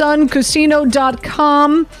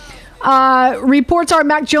MoheganSunCasino.com. Reports are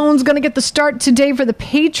Mac Jones going to get the start today for the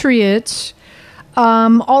Patriots.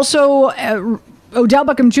 Also, Odell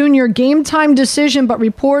Beckham Jr., game time decision, but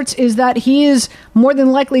reports is that he is more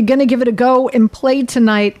than likely going to give it a go and play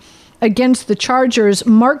tonight against the Chargers.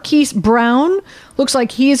 Marquise Brown looks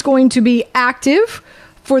like he is going to be active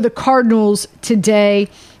for the Cardinals today.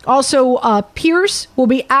 Also, Pierce will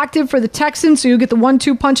be active for the Texans, so you'll get the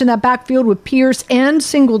 1-2 punch in that backfield with Pierce and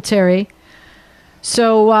Singletary.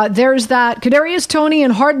 So there's that. Kadarius Toney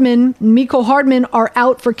and Mecole Hardman are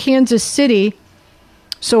out for Kansas City.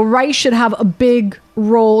 So Rice should have a big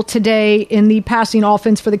role today in the passing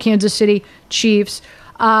offense for the Kansas City Chiefs.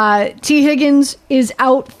 T. Higgins is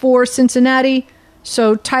out for Cincinnati,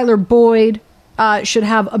 so Tyler Boyd should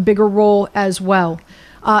have a bigger role as well.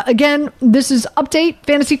 Again, this is Update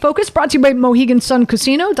Fantasy Focus, brought to you by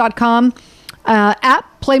MoheganSunCasino.com app.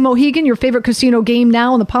 Play Mohegan, your favorite casino game,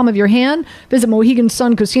 now in the palm of your hand. Visit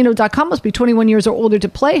MoheganSunCasino.com. Must be 21 years or older to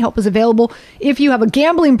play. Help is available. If you have a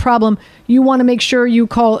gambling problem, you want to make sure you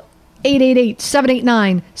call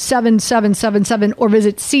 888-789-7777 or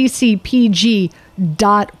visit ccpg.org.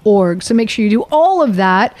 So make sure you do all of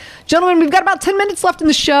that. Gentlemen, we've got about 10 minutes left in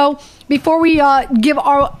the show before we give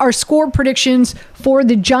our score predictions for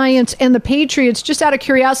the Giants and the Patriots. Just out of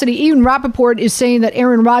curiosity, Ian Rappaport is saying that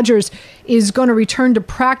Aaron Rodgers is going to return to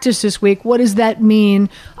practice this week. What does that mean?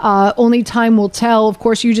 Only time will tell. Of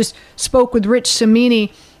course, you just spoke with Rich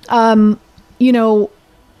Cimini.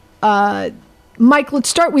 Mike, let's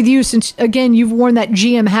start with you since, again, you've worn that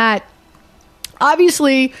GM hat.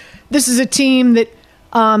 Obviously, this is a team that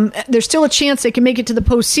there's still a chance they can make it to the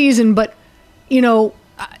postseason, but, do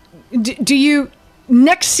you...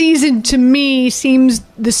 Next season, to me, seems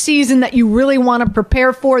the season that you really want to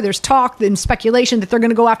prepare for. There's talk and speculation that they're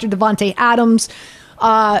going to go after Devontae Adams.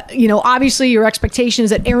 Obviously, your expectation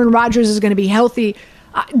is that Aaron Rodgers is going to be healthy.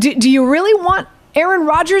 Do you really want Aaron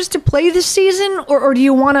Rodgers to play this season, or do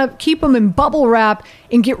you want to keep him in bubble wrap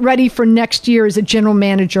and get ready for next year as a general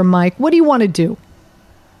manager, Mike? What do you want to do?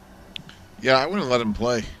 Yeah, I wouldn't let him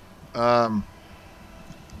play. I've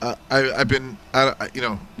been,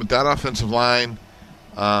 with that offensive line,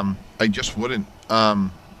 I just wouldn't. You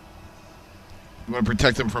want to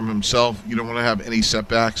protect him from himself. You don't want to have any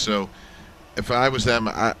setbacks. So, if I was them,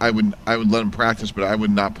 I would let him practice, but I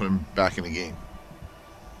would not put him back in the game.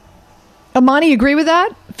 Amani, agree with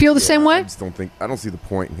that? Feel the same way? I don't see the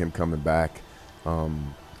point in him coming back.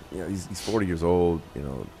 He's 40 years old.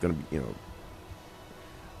 Gonna be.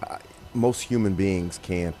 Most human beings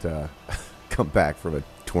can't come back from a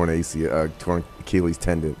torn Achilles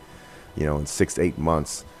tendon, in 6 to 8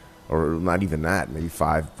 months, or not even that, maybe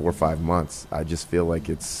 4 or 5 months. I just feel like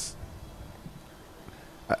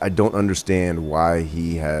I don't understand why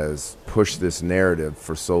he has pushed this narrative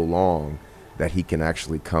for so long that he can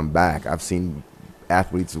actually come back. I've seen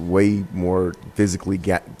athletes way more physically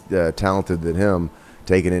talented than him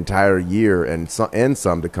take an entire year and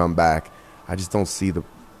some to come back. I just don't see the.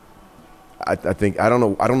 I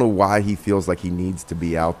don't know why he feels like he needs to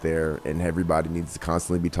be out there and everybody needs to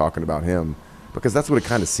constantly be talking about him, because that's what it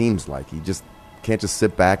kind of seems like. He just can't just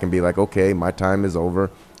sit back and be like, okay, my time is over.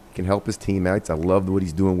 He can help his teammates. I love what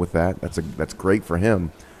he's doing with that. That's great for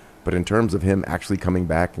him. But in terms of him actually coming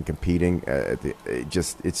back and competing,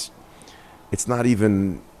 it's not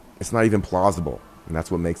even plausible, and that's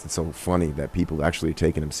what makes it so funny that people actually are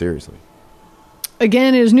taking him seriously.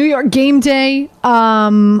 Again, it is New York Game Day.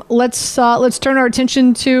 Let's turn our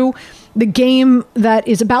attention to the game that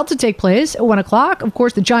is about to take place at 1 o'clock. Of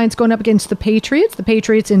course, the Giants going up against the Patriots. The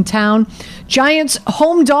Patriots in town. Giants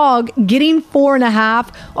home dog getting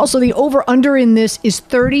 4.5. Also, the over-under in this is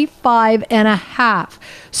 35.5.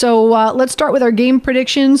 So let's start with our game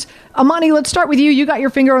predictions. Amani, let's start with you. You got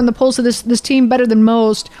your finger on the pulse of this team better than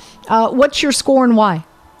most. What's your score and why?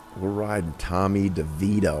 We're riding Tommy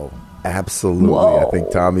DeVito. Absolutely. Whoa. I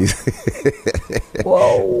think Tommy's.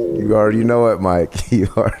 Whoa. You already know it, Mike. You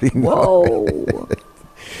already know it.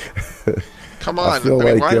 Come on. I feel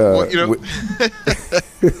like,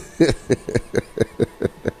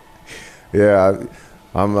 yeah,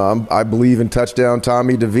 I believe in touchdown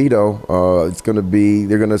Tommy DeVito.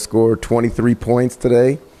 They're going to score 23 points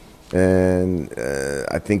today. And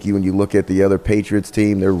I think when you look at the other Patriots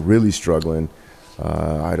team, they're really struggling.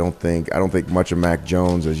 I don't think much of Mac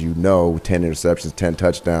Jones, as you know, 10 interceptions, 10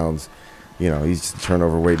 touchdowns. He's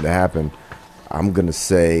turnover waiting to happen. I'm going to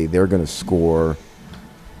say they're going to score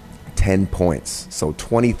 10 points. So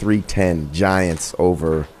 23-10 Giants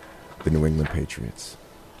over the New England Patriots.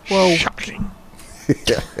 Whoa. Shocking.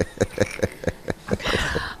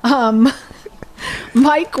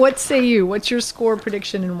 Mike, what say you? What's your score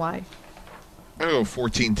prediction and why? I go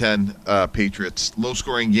 14-10 Patriots.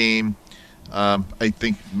 Low-scoring game. I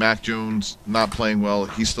think Mac Jones not playing well.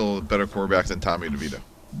 He's still a better quarterback than Tommy DeVito.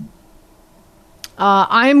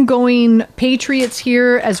 I'm going Patriots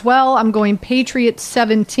here as well. I'm going Patriots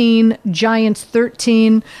 17, Giants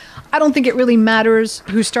 13. I don't think it really matters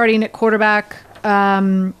who's starting at quarterback.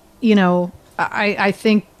 I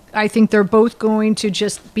think they're both going to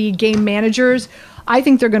just be game managers. I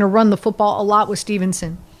think they're going to run the football a lot with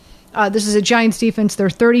Stevenson. This is a Giants defense. They're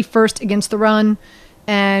 31st against the run.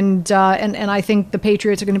 And I think the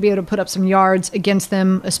Patriots are going to be able to put up some yards against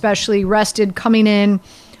them, especially rested coming in.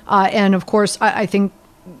 And, of course, I think,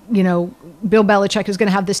 Bill Belichick is going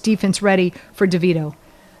to have this defense ready for DeVito.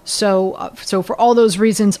 So for all those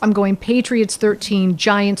reasons, I'm going Patriots 13,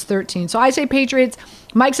 Giants 13. So I say Patriots,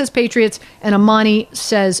 Mike says Patriots, and Amani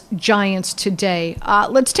says Giants today.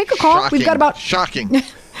 Let's take a call. Shocking. We've got about... Shocking.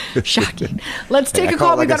 Shocking. Let's take a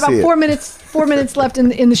call. We've got about 4 minutes left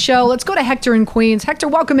in the show. Let's go to Hector in Queens. Hector,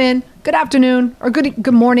 welcome in. Good afternoon, or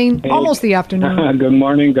good morning, hey. Almost the afternoon. Good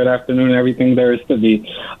morning, good afternoon, everything there is to be.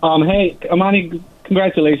 Hey, Amani,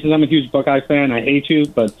 congratulations. I'm a huge Buckeye fan. I hate you,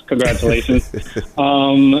 but congratulations.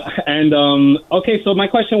 Okay, so my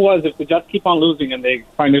question was, if the Jets keep on losing and they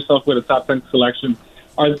find themselves with a top 10 selection,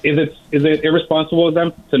 is it irresponsible of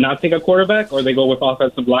them to not take a quarterback, or they go with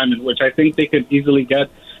offensive linemen, which I think they could easily get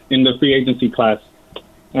in the free agency class?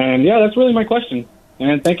 And yeah, that's really my question.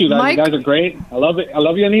 And thank you, guys. Mike? You guys are great. I love it. I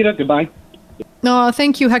love you, Anita. Goodbye. No,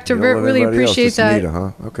 thank you, Hector. Really appreciate that. Anita,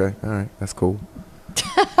 huh? Okay, all right, that's cool.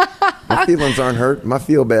 My feelings aren't hurt. My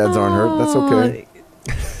feel-bads aren't hurt. That's okay.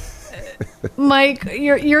 Mike,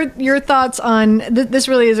 your thoughts on this?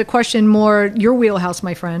 Really is a question more your wheelhouse,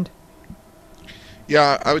 my friend.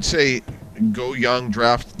 Yeah, I would say go young,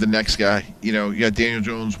 draft the next guy. You got Daniel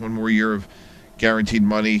Jones, one more year of guaranteed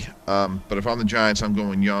money. But if I'm the Giants, I'm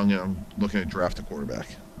going young, and I'm looking to draft a quarterback.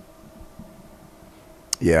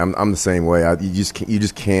 Yeah, I'm the same way. You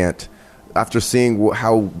just can't. After seeing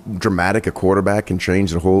how dramatic a quarterback can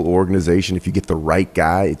change the whole organization, if you get the right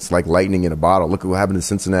guy, it's like lightning in a bottle. Look at what happened to the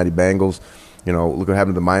Cincinnati Bengals. Look what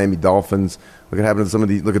happened to the Miami Dolphins. Look what happened to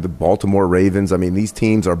look at the Baltimore Ravens. I mean, these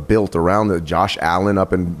teams are built around the Josh Allen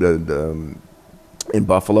up in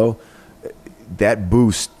Buffalo. That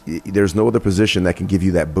boost, there's no other position that can give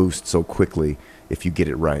you that boost so quickly if you get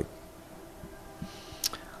it right.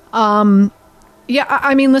 Yeah,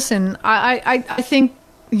 I mean, listen, I think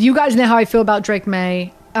you guys know how I feel about Drake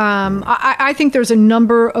May. I think there's a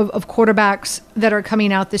number of quarterbacks that are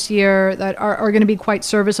coming out this year that are going to be quite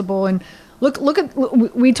serviceable. And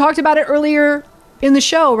we talked about it earlier in the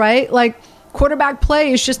show, right? Like, quarterback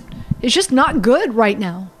play is just not good right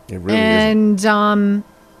now. It really isn't. And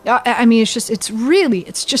I mean, it's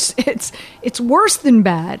worse than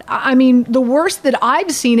bad. I mean, the worst that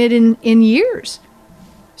I've seen it in years.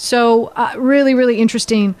 So really, really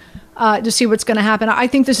interesting to see what's going to happen. I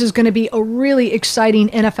think this is going to be a really exciting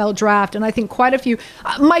NFL draft, and I think quite a few.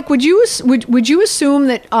 Mike, would you assume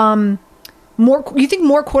that you think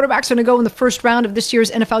more quarterbacks are going to go in the first round of this year's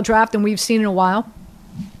NFL draft than we've seen in a while?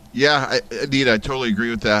 Yeah, indeed, I totally agree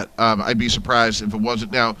with that. I'd be surprised if it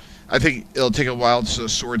wasn't. Now, I think it'll take a while to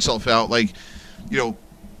sort itself out. Like,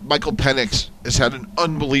 Michael Penix has had an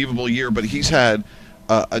unbelievable year, but he's had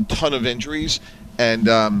a ton of injuries, and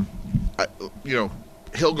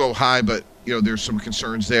he'll go high, but there's some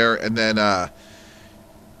concerns there. And then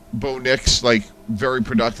Bo Nix, very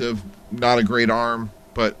productive, not a great arm,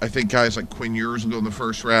 but I think guys like Quinn Ewers will go in the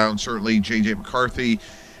first round. Certainly J.J. McCarthy,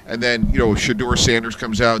 and then Shedeur Sanders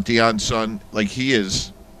comes out. Deion's son, he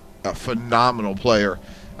is a phenomenal player.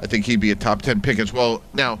 I think he'd be a top 10 pick as well.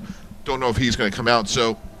 Now, don't know if he's going to come out.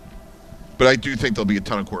 but I do think there'll be a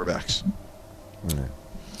ton of quarterbacks.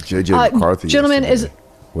 J.J. McCarthy, gentlemen,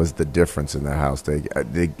 was the difference in the house.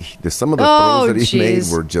 Some of the throws that he made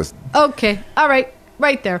were just... Okay. All right.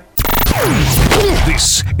 Right there.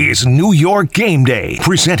 This is New York Game Day,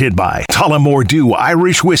 presented by Tullamore Dew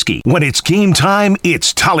Irish Whiskey. When it's game time,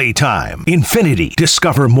 it's Tully time. Infiniti.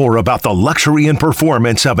 Discover more about the luxury and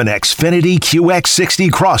performance of an Xfinity QX60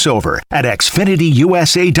 crossover at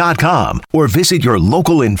XfinityUSA.com or visit your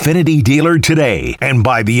local Infiniti dealer today. And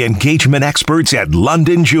by the engagement experts at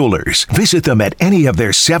London Jewelers. Visit them at any of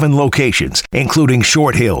their 7 locations, including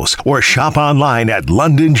Short Hills, or shop online at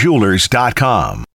LondonJewelers.com.